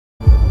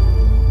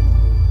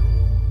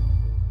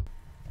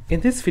In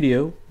this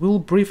video, we'll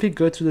briefly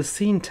go through the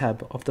Scene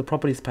tab of the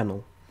Properties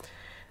panel.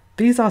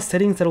 These are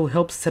settings that will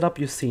help set up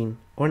your scene,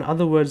 or in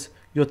other words,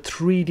 your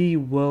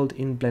 3D world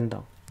in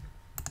Blender.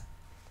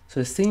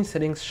 So the Scene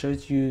settings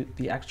shows you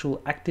the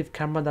actual active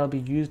camera that will be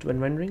used when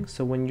rendering.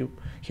 So when you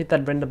hit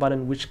that render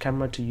button, which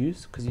camera to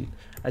use, because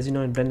as you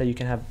know in Blender you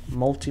can have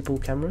multiple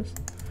cameras,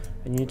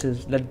 and you need to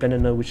let Blender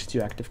know which is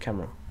your active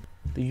camera.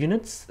 The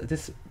units,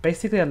 this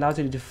basically allows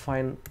you to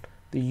define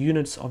the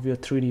units of your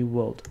 3D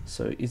world.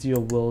 So is your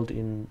world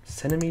in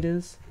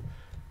centimeters,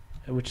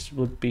 which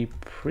would be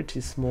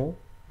pretty small,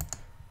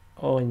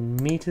 or in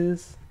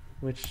meters,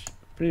 which is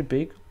pretty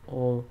big,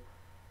 or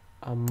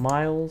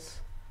miles.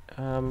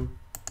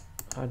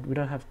 We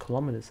don't have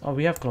kilometers. Oh,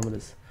 we have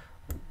kilometers.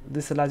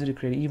 This allows you to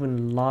create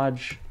even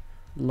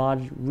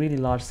really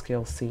large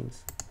scale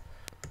scenes.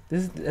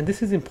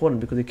 This is important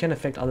because it can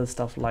affect other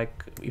stuff,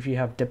 like if you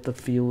have depth of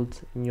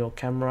field in your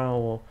camera,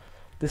 or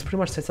this pretty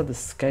much sets up the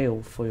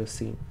scale for your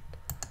scene.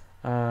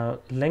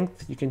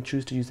 Length, you can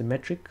choose to use a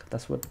metric.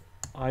 That's what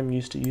I'm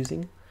used to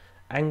using.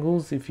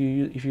 Angles, if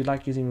you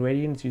like using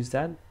radians, use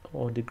that,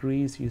 or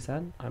degrees, use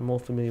that. I'm more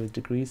familiar with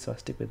degrees, so I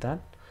stick with that.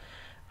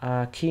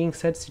 Keying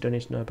sets, you don't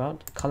need to know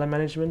about. Color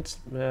management,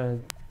 well,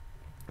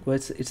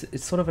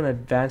 it's sort of an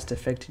advanced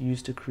effect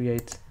used to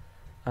create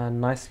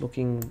nice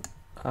looking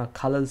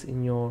colors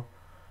in your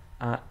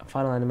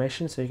final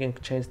animation. So you can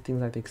change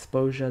things like the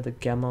exposure, the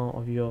gamma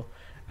of your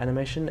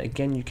animation.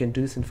 Again, you can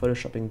do this in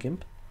Photoshop and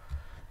GIMP.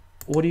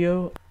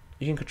 Audio,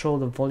 you can control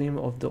the volume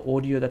of the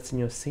audio that's in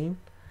your scene,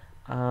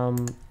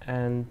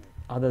 and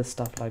other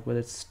stuff like whether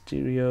it's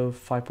stereo,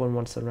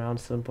 5.1 surround,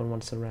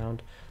 7.1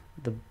 surround,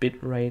 the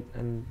bit rate.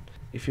 And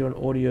if you're an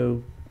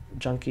audio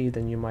junkie,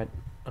 then you might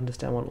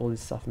understand what all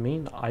this stuff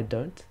mean. I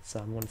don't, so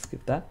I'm going to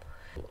skip that.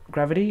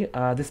 Gravity,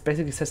 this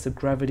basically sets the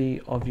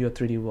gravity of your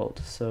 3D world.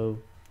 So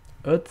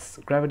Earth's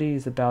gravity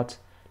is about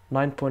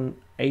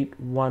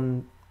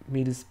 9.81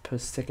 meters per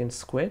second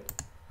squared.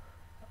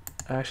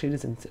 Actually, it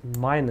isn't,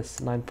 minus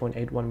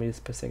 9.81 meters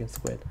per second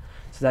squared.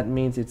 So that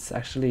means it's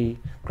actually,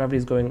 gravity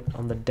is going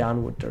on the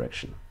downward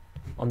direction,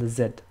 on the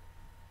Z.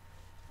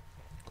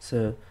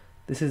 So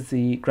this is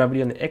the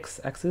gravity on the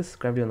x-axis,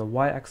 gravity on the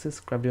y-axis,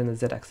 gravity on the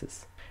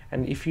z-axis.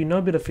 And if you know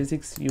a bit of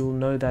physics, you'll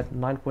know that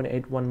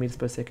 9.81 meters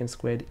per second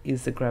squared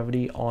is the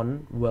gravity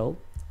on, well,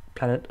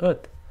 planet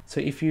Earth. So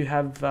if you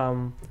have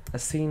a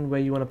scene where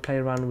you want to play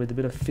around with a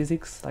bit of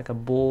physics, like a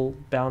ball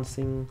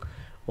bouncing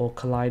or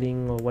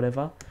colliding or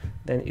whatever,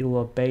 then it will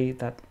obey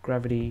that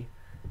gravity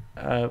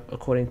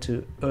according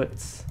to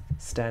Earth's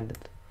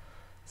standard.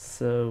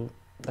 So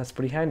that's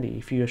pretty handy.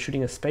 If you're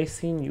shooting a space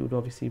scene, you would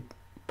obviously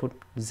put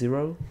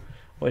 0.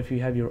 Or if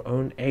you have your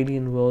own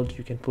alien world,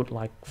 you can put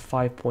like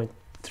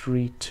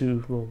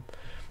 5.32, well,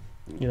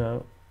 you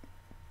know,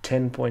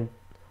 10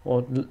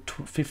 or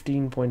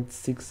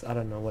 15.6, I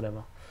don't know,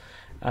 whatever.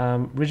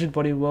 Rigid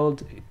body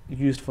world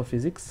used for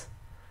physics.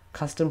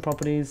 Custom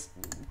properties,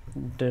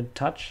 don't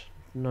touch,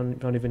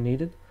 not even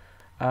needed.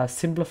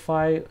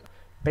 Simplify,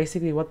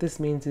 basically what this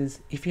means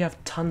is if you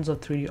have tons of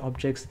 3D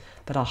objects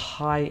that are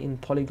high in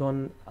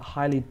polygon,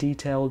 highly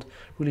detailed,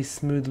 really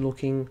smooth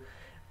looking,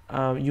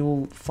 you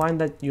will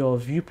find that your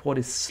viewport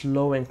is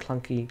slow and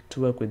clunky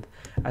to work with,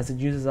 as it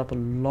uses up a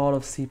lot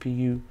of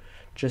CPU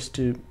just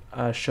to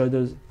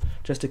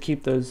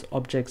keep those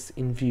objects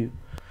in view.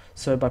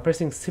 So by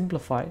pressing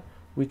simplify,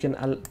 we can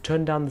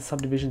turn down the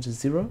subdivision to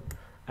 0,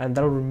 and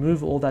that will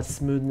remove all that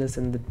smoothness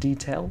and the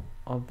detail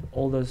of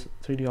all those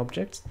 3D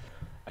objects,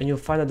 and you'll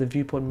find that the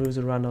viewport moves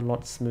around a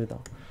lot smoother.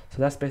 So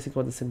that's basically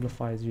what the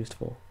simplify is used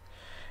for.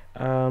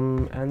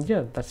 And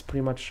yeah, that's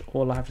pretty much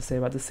all I have to say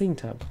about the Scene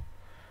tab.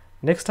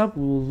 Next up,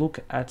 we will look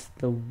at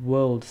the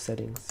world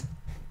settings.